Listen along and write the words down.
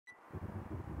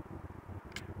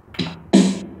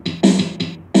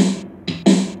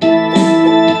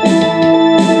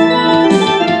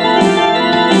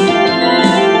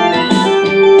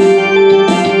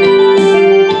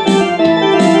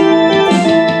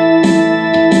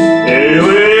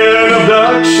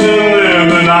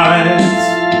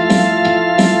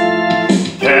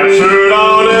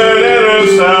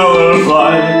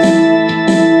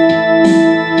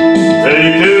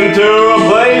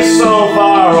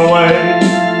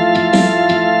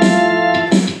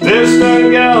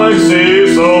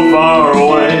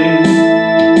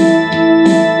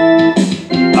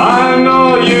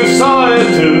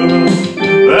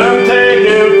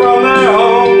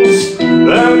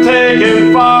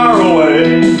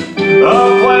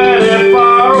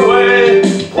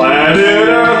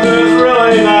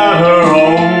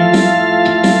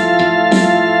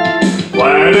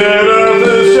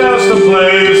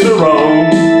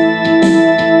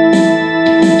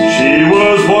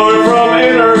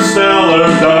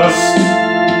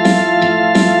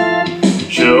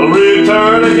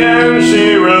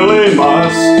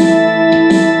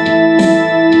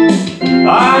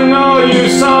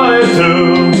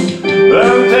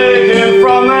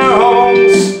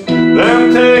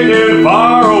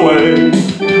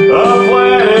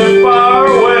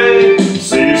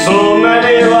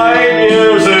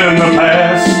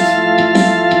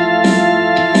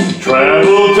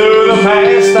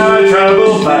past, I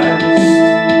travel fast.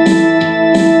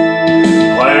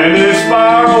 Planets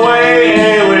far away,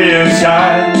 alien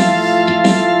skies.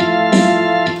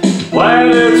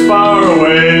 Planets far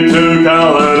away to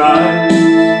colonize.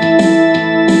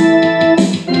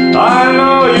 I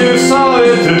know you saw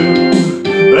it too,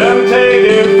 them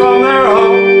taken from their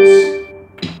homes,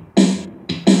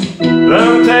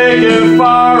 them taken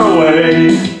far away,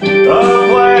 a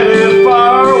planet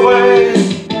far away.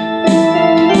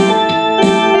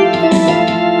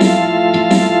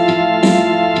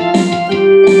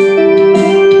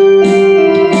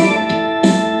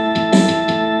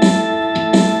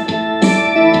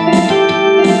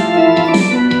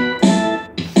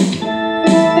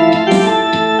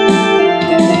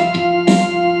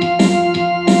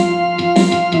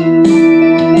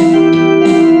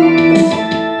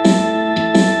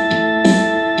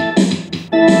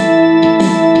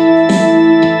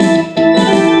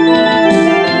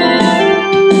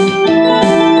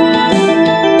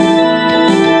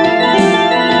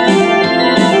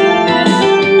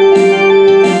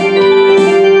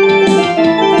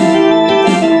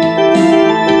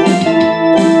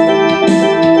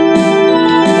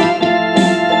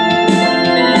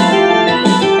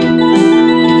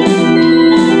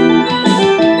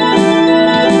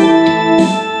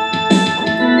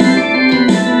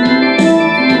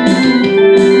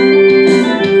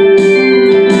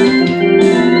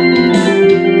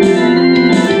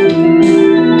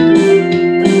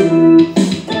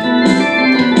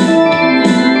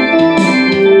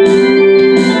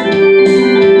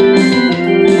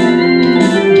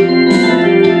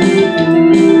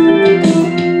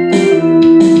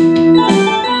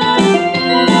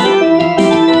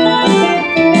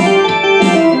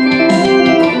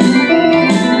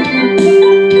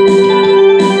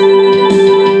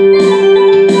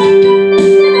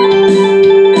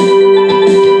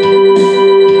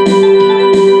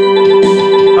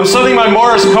 I'm sending my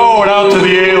Morse code out to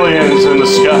the aliens in the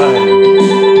sky.